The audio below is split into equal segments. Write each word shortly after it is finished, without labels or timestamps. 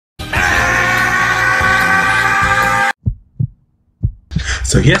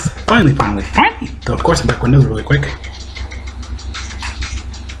So yes, finally. So of course I'm back with another really quick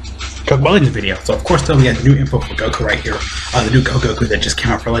DragonBallZ Legends video. So of course though we had the new info for Goku right here. The new Goku that just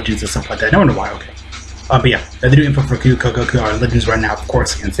came out for Legends and stuff like that. I wonder why, okay. But yeah, the new info for Goku Legends right now, of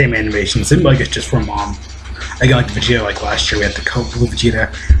course, again, same animation, same like it's just from again, like Vegeta, like last year we had the Blue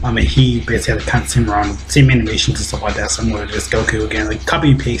Vegeta, and he basically had the kind of same animations and stuff like that, similar to just Goku, again, like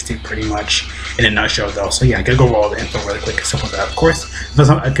copy and pasted pretty much in a nutshell though. So yeah, I gotta go over all the info really quick and stuff like that. Of course, if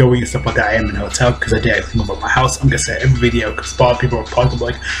I go read stuff like that, I am in a hotel because I did actually move out my house. I'm gonna say every video because a lot of people are probably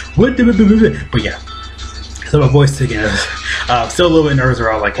like, what the, but yeah. So my voice again, still a little bit nervous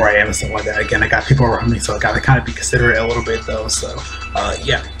around like where I am and stuff like that. Again, I got people around me, so I gotta kind of be considerate a little bit though. So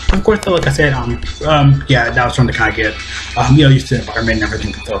yeah, of course though, like I said, yeah, now it's trying to kind of get used to the environment and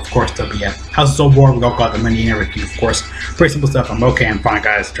everything. So of course though, but yeah, house is so bored. We got the money and everything. Of course, pretty simple stuff. I'm okay. I'm fine,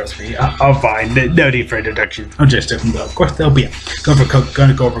 guys. Trust me. I'm fine. No need for introduction. I'm just joking though. Of course though, but yeah,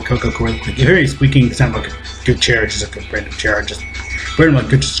 gonna go over Goku really quick. If you're hearing squeaking, it sounds like a good chair, just a good random chair, just. Pretty much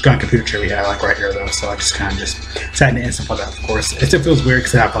good, just kind of computer chair we have like right here though, so I just kind of just sat in it and stuff like that. Of course, it still feels weird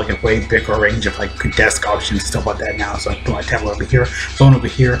because I have like a way bigger range of like desk options and stuff like that now. So I put my tablet over here, phone over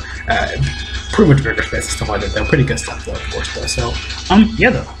here, pretty much bigger space and stuff like that. They're pretty good stuff though, of course though. So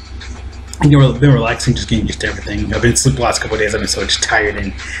yeah though. I've been relaxing, just getting used to everything. I've been sleeping the last couple of days. I've been so just tired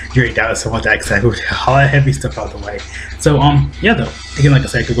and drained out and stuff like that because I moved all that heavy stuff out the way. So yeah though, again like I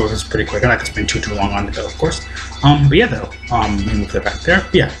said, I could go over this pretty quick. I'm not gonna spend too long on it though, of course. But yeah though, let me move that back there.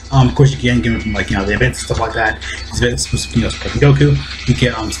 But yeah, of course you can get from like the events and stuff like that. These events supposed to supporting Goku.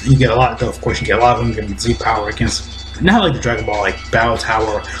 You get a lot though. Of course you get a lot of them. You get Z power against. Not like the Dragon Ball, like Battle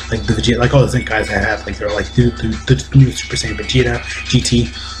Tower, like the Vegeta, like all the Zenkais I have, like they're like the new Super Saiyan Vegeta, GT.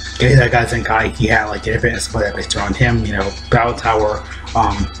 Okay, that guy Zenkai, he had like the event and stuff like that based around him, Battle Tower,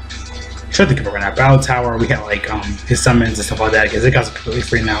 trying to think of it right now, Battle Tower, we had like his summons and stuff like that, because Zenkai's completely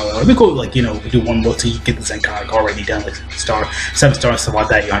free now. It'd be cool, like, we do one multi, you get the Zenkai like, already done, like 7 star and stuff like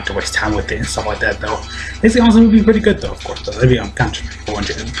that, you don't have to waste time with it and stuff like that though. This honestly would be pretty good though, of course, though. That'd be kind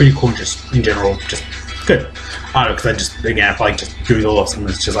of pretty cool, just in general, just good. I don't know, because I feel like just doing all of them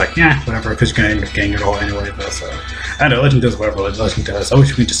is just like, yeah, whatever, because you're going to end up getting it all anyway, though, so. I don't know, Legend does whatever Legend does. I wish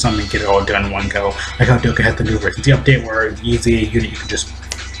we could just summon and get it all done in one go. Like how Doka had the new version. The update where it's easy, you can just,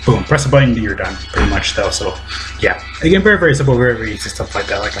 boom, press a button and you're done, pretty much, though, so, yeah. Again, very, very simple, very, very easy stuff like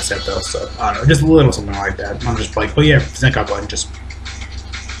that, like I said, though, so, I don't know, just a little something like that. I'm just like, oh yeah, Zenkai button, just,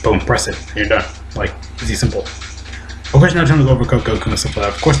 boom, press it, and you're done. Like, easy, simple. Of course, now trying to go over Goku and stuff like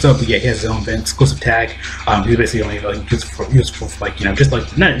that. Of course, though, but yeah, he has his own event, exclusive tag. He's basically only like useful for like just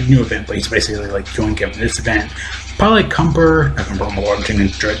like not a new event, but he's basically like joining him in this event. Probably like Cumber. I can remember my lord, I'm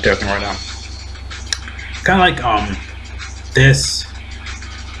joking right now. Kind of like this.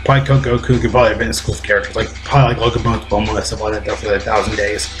 Probably Goku could probably have been exclusive characters, like probably like Logan Bones, Bulma, and stuff like that. Though for the 1,000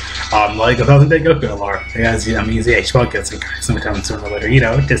 days, like 1,000 day Goku alert. Yeah, I mean, yeah, she probably gets sometime sooner or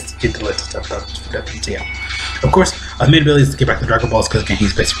later. Just get the list of stuff for that. Yeah. Of course, the main ability is to get back to DragonBallZ because again,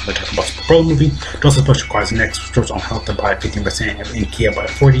 he's basically from the DragonBallZ Pro movie. It also push requires the next restores on health by 15% and Kia by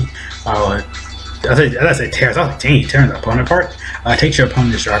 40. I say tears. I was like, dang, tearing the opponent apart. Takes your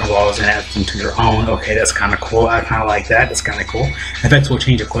opponent's DragonBallZ and adds them to your own. Okay, that's kind of cool. I kind of like that. That's kind of cool. Effects will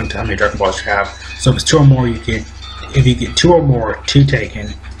change according to how many DragonBallZ you have. So if it's 2 or more, if you get 2 or more, 2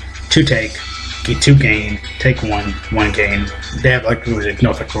 taken, 2 take, get 2 gain, take 1 gain. They have like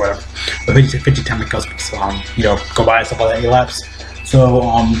no effect or whatever. But 50 time it goes, go by and stuff like that, elapse. So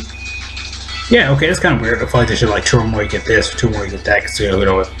yeah, okay, it's kind of weird. I feel like they should like 2 or more you get this, 2 or more you get that.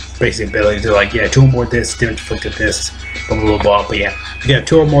 So basic ability to like 2 or more this, damage inflicted this, blah blah blah blah. But yeah, if you have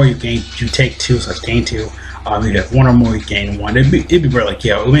 2 or more, you take 2, so it's gain 2. You have 1 or more, you gain 1. It'd be really like,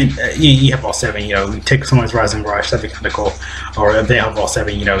 you have all 7, you take someone's Rising Rush, that'd be kind of cool. Or if they have all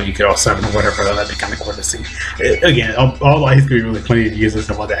 7, you get all 7 or whatever, that'd be kind of cool to see. Again, all life could be really funny to use and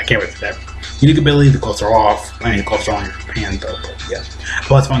stuff like that. I can't wait for that. Unique ability, the gloves are off. I mean, the gloves are on your hand though, but yeah.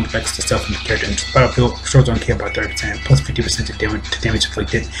 Plus, fun effects to stuff from the character into the battlefield. Restores on K by 30%, plus 50% to damage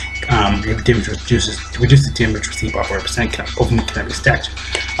inflicted. If damage reduces the damage received by 40%. Both of them cannot be stacked.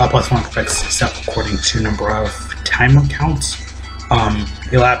 Plus, fun effects stuff according to number of timer counts.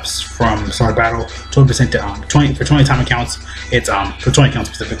 Elapse from start of battle. 20% to 20 for 20 time counts. It's for 20 counts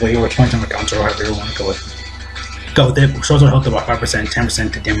specifically, or 20 time counts, or however you want to go with. Go with it. Restores on health about 5%,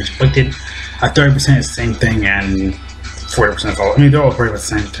 10% to damage inflicted. 30% is the same thing, and 40% all. I mean, they're all pretty much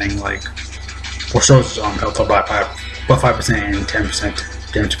the same thing. Like, restores health about 5% and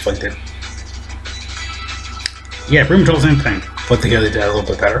 10% damage inflicted. Yeah, pretty much all the same thing. But together they did a little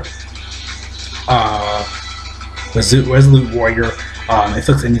bit better. Resolute Warrior.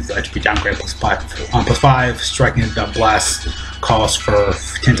 Inflicts any attribute downgrade +5. Striking blast calls for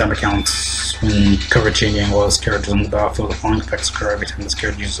 10 time accounts when cover changing angles. Characters on the battlefield. The following effects occur every time this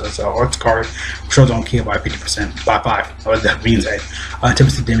character uses an arts card. Shows on key by 50% by 5. What that means that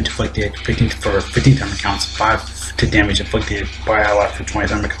 10% damage inflicted 15 for 15 time accounts. 5 to damage inflicted by ally for 20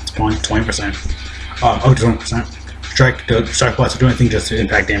 time accounts. 20%. Up to 20%. Strike blast to do anything just to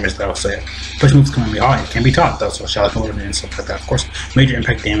impact damage though, so yeah. Push moves can be high, it can be taught though, so shall I loaded and stuff like that, of course. Major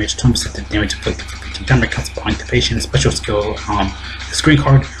impact damage, 20% to damage inflicted for 15 time accounts by activation, special skill, screen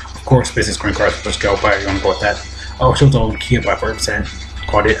card, of course, basic screen card, special skill, whatever you want to go with that. Oh, shows all key by 40%,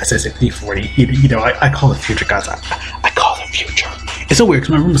 called it SSD 40. You know, I call the future, guys, I call the future. It's so weird,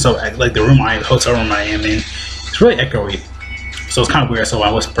 because my room is so, like the hotel room I am in, it's really echoey. So it's kind of weird, so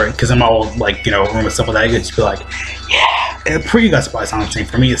I whisper, because I'm all like, you know, room and stuff like that, you just be like, yeah. For you guys, probably sound the same.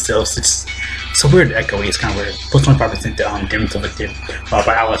 For me, it's still, it's so weird, echoey, it's kind of weird. Plus 25% to damage inflicted by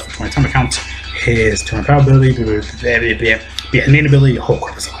allies for 20 time accounts. His turn power ability, innate ability, whole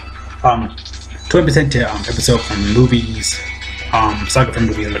corpus. 20% to episode from movies, saga from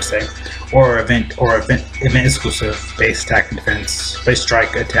movies, I'm going to say, or event exclusive, base attack and defense, base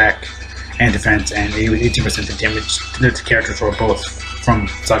strike, attack, and defense, and 18% to damage to characters or both from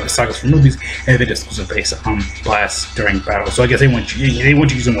sagas from movies, and event exclusive base blast during battle. So I guess they want you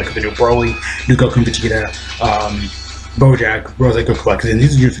to use them like the new Broly, new Goku and Vegeta, Bojack, Rose Goku, because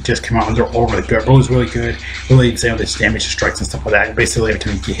these units that just came out and they're all really good. Broly's really good, really insane with his damage, strikes and stuff like that. And basically every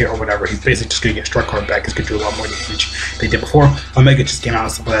time you get hit or whatever, he's basically just gonna get strike card back. He's gonna do a lot more damage than they did before. Omega just came out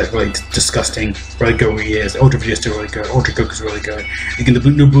and stuff like that. It's really disgusting. Really good where he is. Ultra Vegeta's still really good. Ultra Goku's really good. Again, the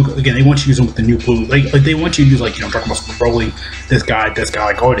new blue, again, they want you to use them with the new blue. Like they want you to use like, you know, DragonBallZ Broly, this guy,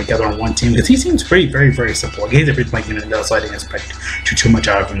 like all together on one team, because he seems very simple. Like, he's a pretty like unit so I didn't expect too much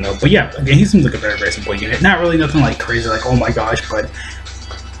out of him though. But yeah, again, he seems like a very simple unit. Not really nothing like crazy, like oh my gosh, but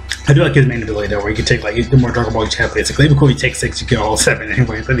I do like his main ability though, where you can take like the more Dragon Ball you have basically. Before you take 6, you kill all 7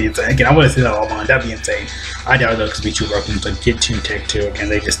 anyway. That'd be insane. Again, I want to see that all on. That'd be insane. I doubt it though, because it'd be too broken. So get 2, take 2. Again,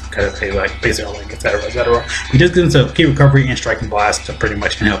 they just kind of pay like basically like etc. He does get into key recovery and striking blast to pretty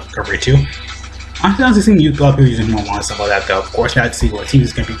much help recovery too. I'm honestly seeing a lot of people using him online and stuff like that though. Of course, you have to see what team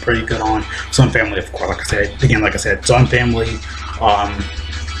is going to be pretty good on. Sun Family, of course, like I said, Sun Family,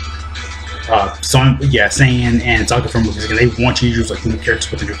 Saiyan and Saga from movies. Again, they want you to use like new characters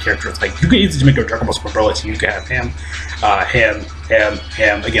with the new characters. Like you can easily make a DragonBallZ Broly, so you can have him.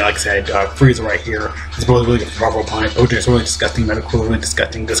 Again, like I said, Frieza right here. He's really good for Marvel opponent. Bojack's really disgusting. Medical really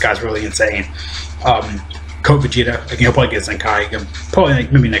disgusting. This guy's really insane. Code Vegeta, again, he'll probably get Zenkai. Probably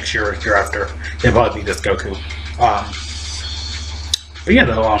like maybe next year or year after. They'll probably be this Goku. But yeah,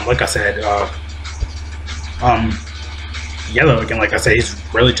 though, like I said, again, like I said, he's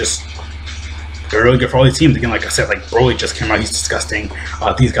really just. They're really good for all these teams. Again, like I said, like Broly just came out, he's disgusting.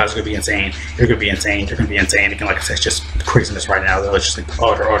 These guys are gonna be insane. They're gonna be insane. They're gonna be insane. Again, like I said, it's just craziness right now. Though it's just like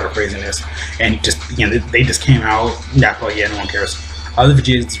utter craziness. And just again, they just came out. Yeah, well, yeah, no one cares. The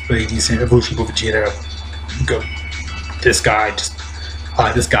Vegeta's really decent. Evolution for Vegeta. Go. This guy,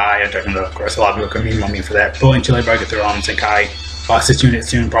 I'm talking about, of course, a lot of people are gonna me for that. Broly and Chile probably get their own Zenkai. 6 units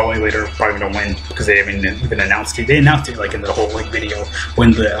soon, probably later, probably gonna win because they haven't even announced it. They announced it like in the whole like video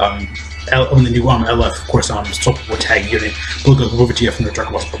when the on the new LF, of course, Super Tag unit, Blue Goku Vegeta from the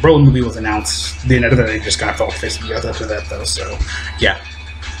DragonBallZ Broly movie was announced. Then after that, they just kind of fell face together after that, though. So yeah,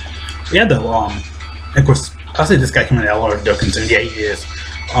 though, of course, I'll say this guy coming to LR Dokkan soon. Yeah, he is.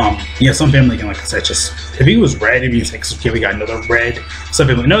 Some family again, like I said, just if he was red, it'd be like, okay, we got another red. Some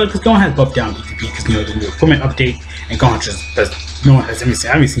family, no, because Gohan has buffed down PvP because you know the new equipment update, and Gohan just does. No one has anything.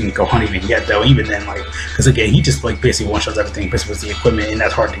 I haven't seen Gohan even yet though. Even then, like, because again, he just like basically one-shots everything, basically with the equipment, and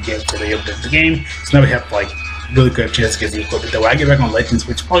that's hard to get to the game. So now we have like really good chance to get the equipment. Though I get back on Legends,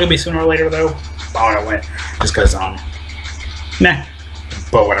 which probably gonna be sooner or later though. I don't know when, just because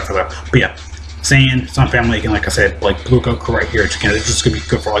but whatever though. But yeah. Saiyan, Sun Family, again, like I said, like Blue Goku right here, it's just gonna be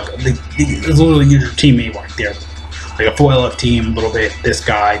good for like it's literally your teammate right there, like a full LF team, a little bit. This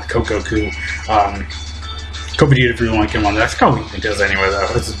guy, Goku, Code Vegeta, if you want to get him on there. That's kind of what he does anyway, though.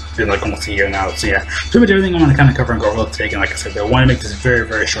 It's been like almost a year now, so yeah. Pretty much everything I'm gonna kind of cover and go over today. Again, like I said, they want to make this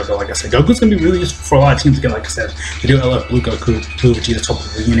very short. Though, like I said, Goku's gonna be really useful for a lot of teams. Again, like I said, they do LF Blue Goku, Blue Vegeta, top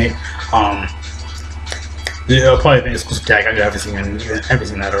of the unit. Probably an exclusive tag. I haven't seen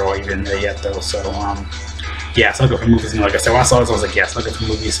that at all even yet though. So yeah, so I'll go for movies. And like I said, when I saw this, I was like, yes, I'll go for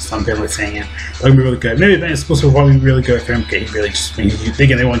movies. Some family saying they're gonna be really good. Maybe event exclusive will probably be really good for him. Okay, he really just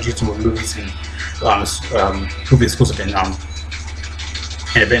again they want to use some movies and movie exclusive and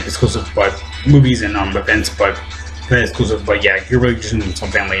event exclusive, but movies and events, but very exclusive. But yeah, you're really just in some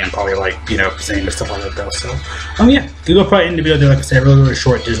family and probably like, you know, saying and stuff like that though. So yeah, you go probably end the video there, like I said, really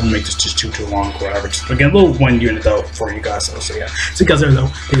short. Just don't make this just too long or whatever. Just again, a little 1 unit though for you guys. So yeah, see you guys there though.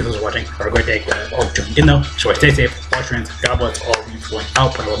 Thank you guys for watching. Have a great day. Again though, so stay safe, wash your hands. God bless all of you for going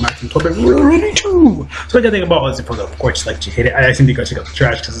out. Put a maximum toilet really too. So I gotta think about all this info though. Of course, like you hate it. I actually need to go check out the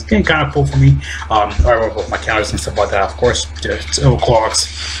trash because it's getting kind of full for me. Or both my counters and stuff like that. Of course, it's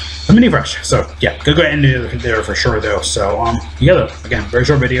overclocks. A mini fresh. So yeah, go ahead and do it there for sure though. So yeah though, again, very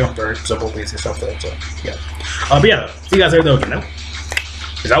short video, very simple, basic stuff though. So yeah. But yeah, see you guys there though again though.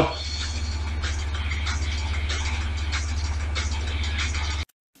 Peace out.